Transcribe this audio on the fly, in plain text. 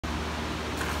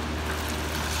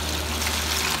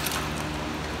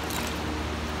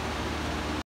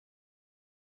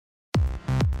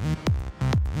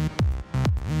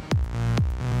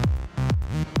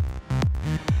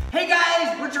Hey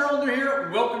guys, Richard Older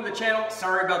here. Welcome to the channel.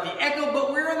 Sorry about the echo,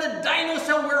 but we're in the Dyno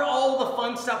cell where all the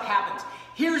fun stuff happens.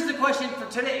 Here's the question for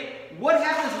today. What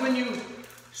happens when you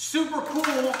super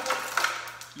cool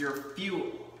your fuel?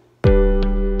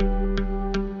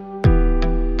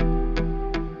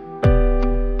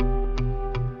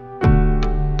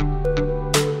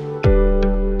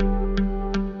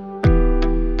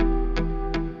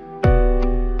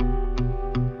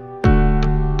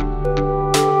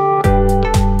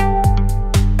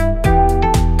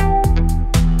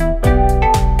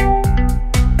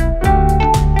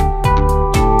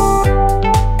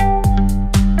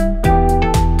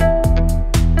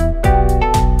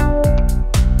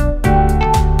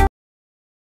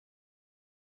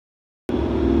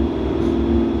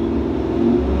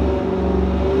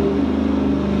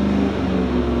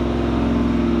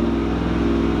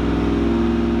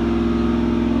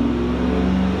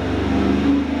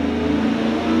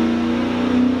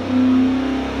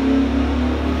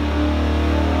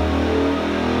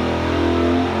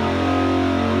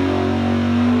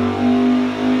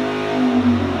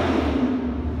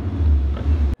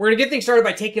 We're going to get things started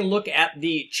by taking a look at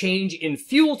the change in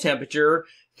fuel temperature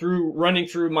running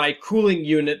through my cooling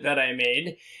unit that I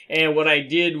made. And what I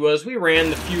did was we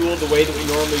ran the fuel the way that we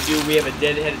normally do. We have a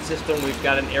deadheaded system. We've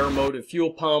got an air motor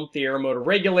fuel pump, the air motor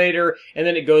regulator, and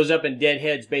then it goes up and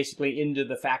deadheads basically into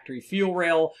the factory fuel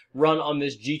rail, run on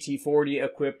this GT40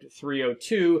 equipped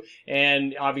 302.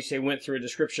 And obviously I went through a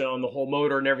description on the whole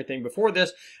motor and everything before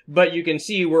this, but you can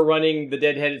see we're running the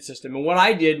deadheaded system. And what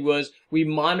I did was we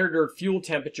monitored fuel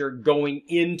temperature going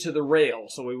into the rail.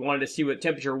 So we wanted to see what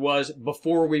temperature was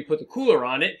before we put the cooler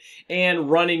on it, and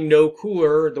running no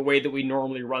cooler the way that we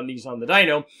normally run these on the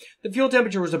dyno. The fuel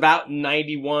temperature was about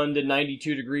 91 to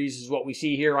 92 degrees is what we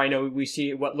see here. I know we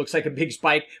see what looks like a big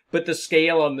spike, but the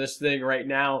scale on this thing right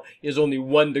now is only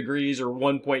 1 degrees or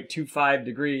 1.25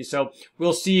 degrees. So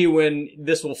we'll see when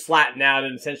this will flatten out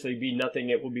and essentially be nothing.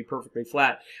 It will be perfectly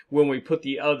flat when we put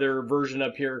the other version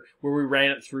up here where we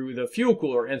ran it through the fuel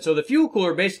cooler. And so the fuel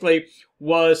cooler basically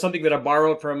was something that I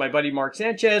borrowed from my buddy Mark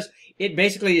Sanchez. It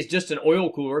basically is just an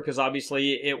oil cooler because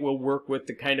obviously it will work with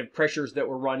the kind of pressures that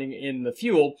we're running in the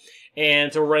fuel.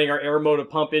 And so we're running our air motor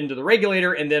pump into the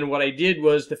regulator, and then what I did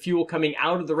was the fuel coming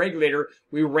out of the regulator,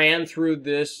 we ran through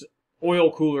this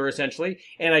oil cooler essentially,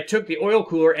 and I took the oil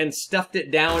cooler and stuffed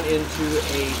it down into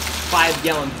a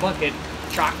 5-gallon bucket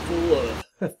chock full of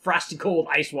frosty cold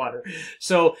ice water.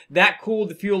 So that cooled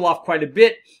the fuel off quite a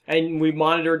bit, and we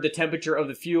monitored the temperature of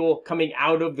the fuel coming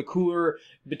out of the cooler,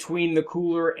 between the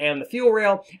cooler and the fuel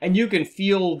rail, and you can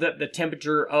feel that the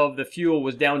temperature of the fuel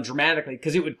was down dramatically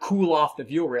because it would cool off the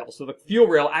fuel rail. So the fuel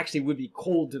rail actually would be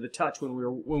cold to the touch when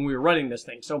we were running this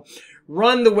thing. So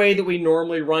run the way that we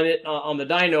normally run it on the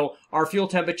dyno. Our fuel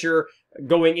temperature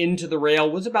going into the rail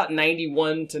was about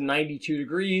 91 to 92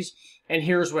 degrees, and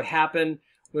here's what happened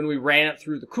when we ran it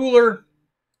through the cooler.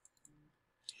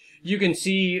 You can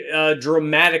see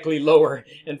dramatically lower.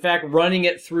 In fact, running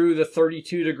it through the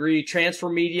 32-degree transfer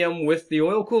medium with the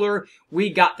oil cooler, we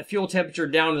got the fuel temperature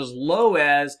down as low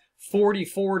as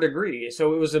 44 degrees.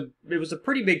 So it was a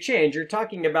pretty big change. You're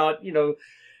talking about, you know,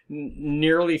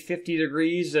 nearly 50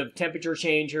 degrees of temperature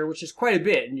change here, which is quite a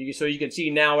bit. And so you can see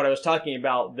now what I was talking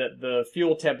about, that the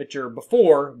fuel temperature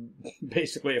before,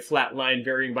 basically a flat line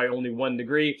varying by only 1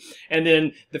 degree. And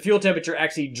then the fuel temperature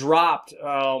actually dropped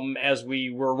as we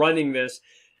were running this,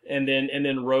 and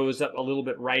then rose up a little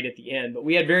bit right at the end. But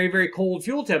we had very, very cold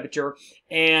fuel temperature,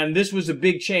 and this was a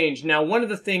big change. Now, one of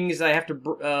the things I have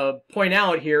to point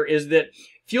out here is that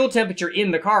fuel temperature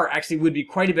in the car actually would be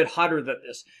quite a bit hotter than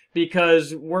this,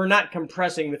 because we're not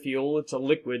compressing the fuel. It's a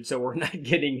liquid, so we're not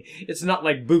getting, it's not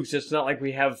like boost. It's not like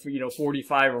we have,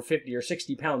 45 or 50 or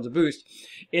 60 pounds of boost.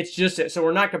 It's just, so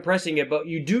we're not compressing it, but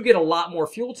you do get a lot more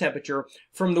fuel temperature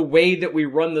from the way that we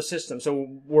run the system.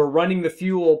 So we're running the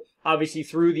fuel obviously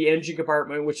through the engine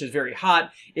compartment, which is very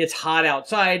hot. It's hot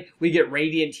outside. We get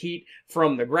radiant heat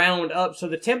from the ground up. So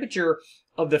the temperature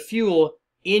of the fuel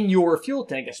in your fuel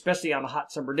tank, especially on a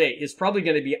hot summer day, is probably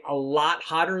going to be a lot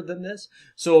hotter than this.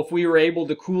 So if we were able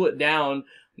to cool it down,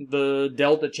 the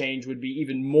delta change would be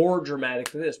even more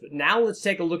dramatic than this. But now let's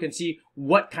take a look and see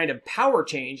what kind of power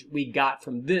change we got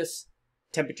from this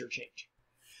temperature change.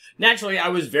 Naturally, I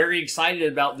was very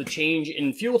excited about the change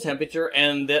in fuel temperature,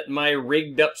 and that my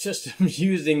rigged up system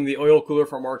using the oil cooler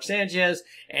from Mark Sanchez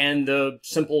and the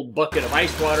simple bucket of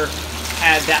ice water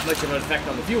had that much of an effect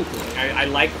on the fuel cooling. I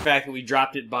like the fact that we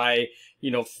dropped it by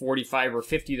 45 or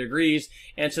 50 degrees.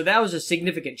 And so that was a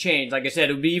significant change. Like I said,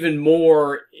 it would be even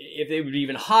more, if it would be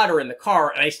even hotter in the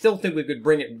car. And I still think we could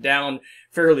bring it down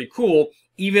fairly cool,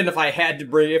 even if I had to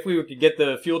bring, if we could get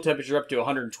the fuel temperature up to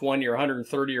 120 or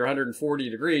 130 or 140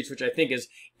 degrees, which I think is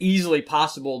easily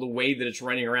possible the way that it's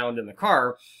running around in the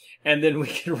car, and then we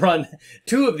could run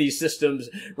 2 of these systems,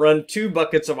 run 2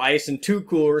 buckets of ice and 2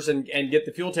 coolers and get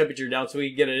the fuel temperature down so we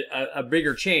could get a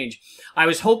bigger change. I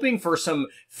was hoping for some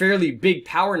fairly big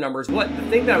power numbers. The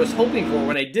thing that I was hoping for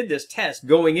when I did this test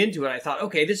going into it, I thought,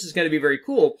 okay, this is going to be very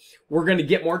cool. We're going to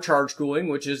get more charge cooling,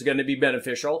 which is going to be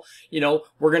beneficial. You know,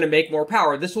 we're going to make more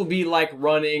power. This will be like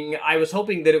running, I was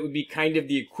hoping that it would be kind of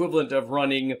the equivalent of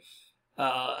running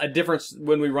a difference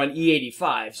when we run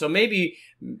E85. So maybe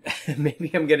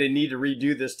I'm going to need to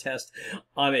redo this test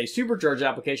on a supercharged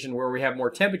application where we have more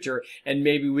temperature, and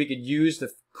maybe we could use the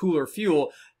cooler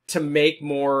fuel to make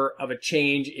more of a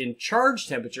change in charge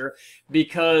temperature,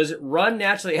 because run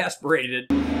naturally aspirated,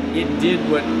 it did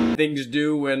what things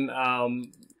do when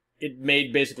it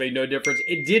made basically no difference.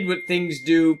 It did what things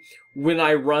do when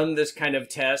I run this kind of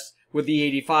test with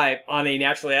the E85 on a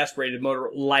naturally aspirated motor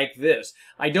like this.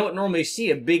 I don't normally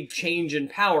see a big change in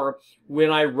power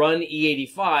when I run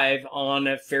E85 on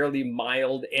a fairly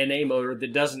mild NA motor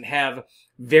that doesn't have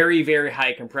very, very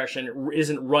high compression,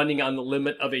 isn't running on the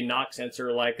limit of a knock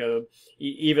sensor like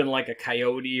even like a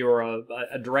Coyote or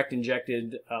a direct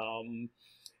injected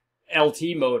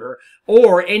LT motor,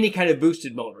 or any kind of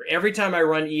boosted motor. Every time I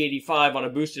run E85 on a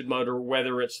boosted motor,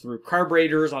 whether it's through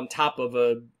carburetors on top of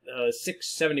a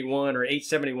 671 or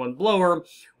 871 blower,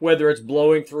 whether it's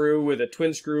blowing through with a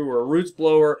twin screw or a roots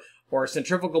blower or a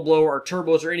centrifugal blower or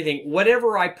turbos or anything,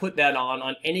 whatever I put that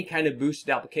on any kind of boosted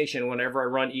application, whenever I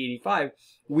run E85,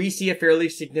 we see a fairly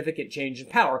significant change in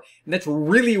power. And that's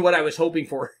really what I was hoping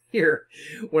for here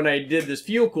when I did this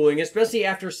fuel cooling, especially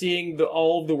after seeing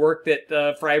all of the work that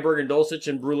Freiberg and Dulcich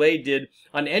and Brule did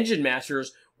on Engine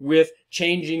Masters with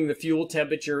changing the fuel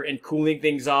temperature and cooling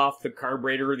things off, the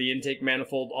carburetor, the intake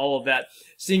manifold, all of that.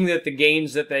 Seeing that the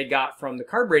gains that they got from the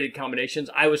carbureted combinations,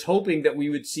 I was hoping that we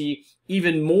would see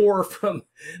even more from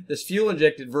this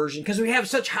fuel-injected version, because we have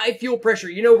such high fuel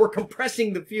pressure. You know, we're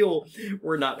compressing the fuel.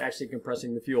 We're not actually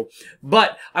compressing the fuel.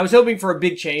 But I was hoping for a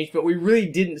big change, but we really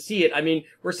didn't see it. I mean,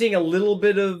 we're seeing a little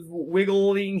bit of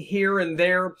wiggling here and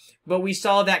there, but we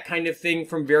saw that kind of thing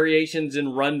from variations in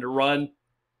run to run.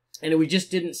 And we just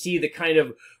didn't see the kind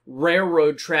of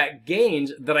railroad track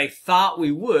gains that I thought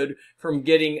we would from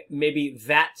getting maybe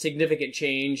that significant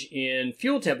change in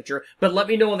fuel temperature. But let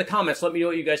me know in the comments. Let me know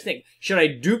what you guys think. Should I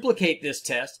duplicate this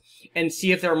test and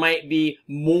see if there might be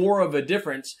more of a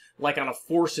difference, like on a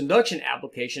forced induction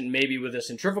application, maybe with a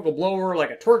centrifugal blower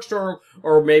like a Torque Storm,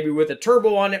 or maybe with a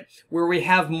turbo on it, where we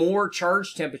have more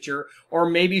charge temperature? Or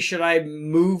maybe should I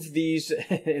move these,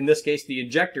 in this case the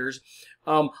injectors,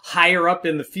 higher up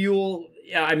in the fuel,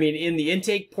 in the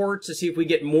intake ports, to see if we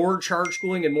get more charge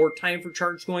cooling and more time for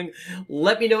charge cooling?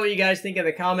 Let me know what you guys think in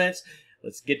the comments.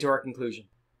 Let's get to our conclusion.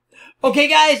 Okay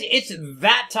guys, it's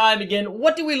that time again.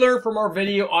 What did we learn from our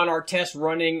video on our test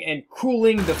running and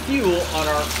cooling the fuel on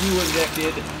our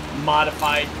fuel-injected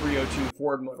modified 302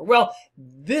 Ford motor? Well,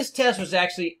 this test was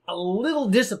actually a little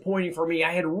disappointing for me.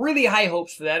 I had really high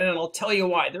hopes for that, and I'll tell you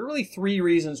why. There are really 3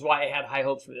 reasons why I had high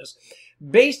hopes for this.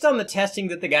 Based on the testing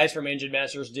that the guys from Engine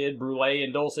Masters did, Brule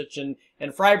and Dulcich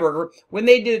and Freiberger, when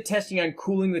they did testing on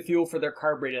cooling the fuel for their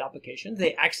carbureted applications,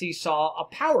 they actually saw a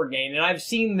power gain. And I've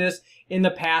seen this in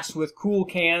the past with cool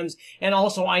cans, and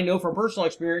also I know from personal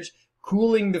experience,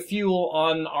 cooling the fuel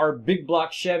on our big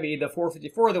block Chevy, the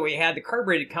 454 that we had, the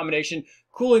carbureted combination,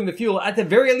 cooling the fuel at the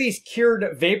very least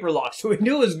cured vapor lock. So we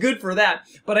knew it was good for that,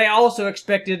 but I also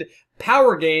expected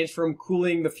power gains from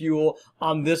cooling the fuel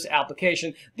on this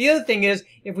application. The other thing is,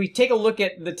 if we take a look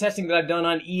at the testing that I've done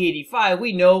on E85,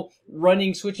 we know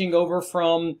switching over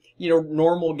from,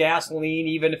 normal gasoline,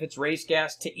 even if it's race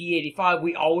gas, to E85,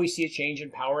 we always see a change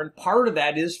in power. And part of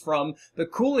that is from the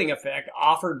cooling effect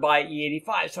offered by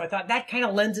E85. So I thought that kind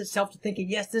of lends itself to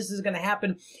thinking, yes, this is going to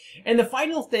happen. And the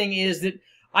final thing is that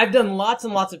I've done lots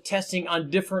and lots of testing on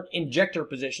different injector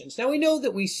positions. Now we know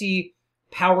that we see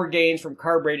power gains from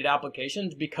carbureted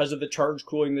applications because of the charge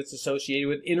cooling that's associated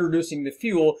with introducing the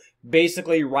fuel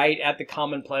basically right at the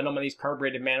common plenum of these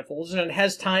carbureted manifolds, and it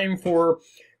has time for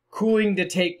cooling to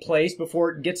take place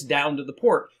before it gets down to the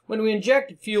port. When we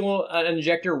inject fuel, an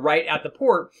injector right at the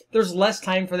port, there's less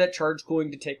time for that charge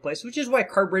cooling to take place, which is why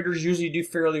carburetors usually do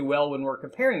fairly well when we're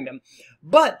comparing them.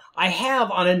 But I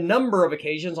have, on a number of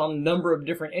occasions, on a number of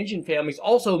different engine families,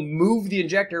 also moved the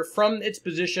injector from its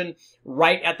position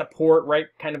right at the port, right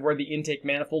kind of where the intake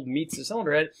manifold meets the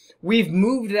cylinder head. We've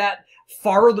moved that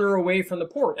farther away from the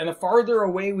port. And the farther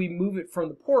away we move it from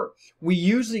the port, we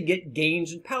usually get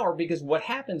gains in power, because what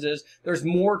happens is there's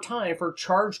more time for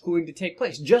charge cooling to take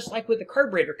place, just like with the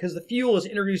carburetor, because the fuel is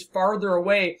introduced farther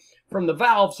away from the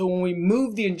valve. So when we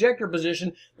move the injector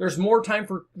position, there's more time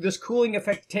for this cooling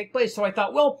effect to take place. So I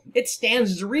thought, well, it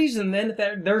stands to reason then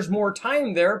that there's more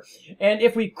time there. And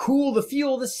if we cool the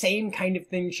fuel, the same kind of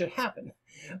thing should happen.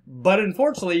 But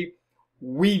unfortunately,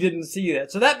 we didn't see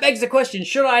that. So that begs the question,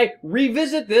 should I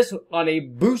revisit this on a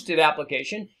boosted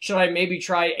application? Should I maybe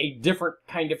try a different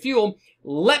kind of fuel?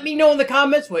 Let me know in the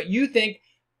comments what you think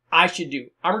I should do.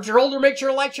 I'm Richard Holder. Make sure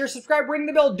to like, share, subscribe, ring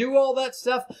the bell, do all that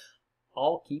stuff.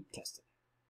 I'll keep testing.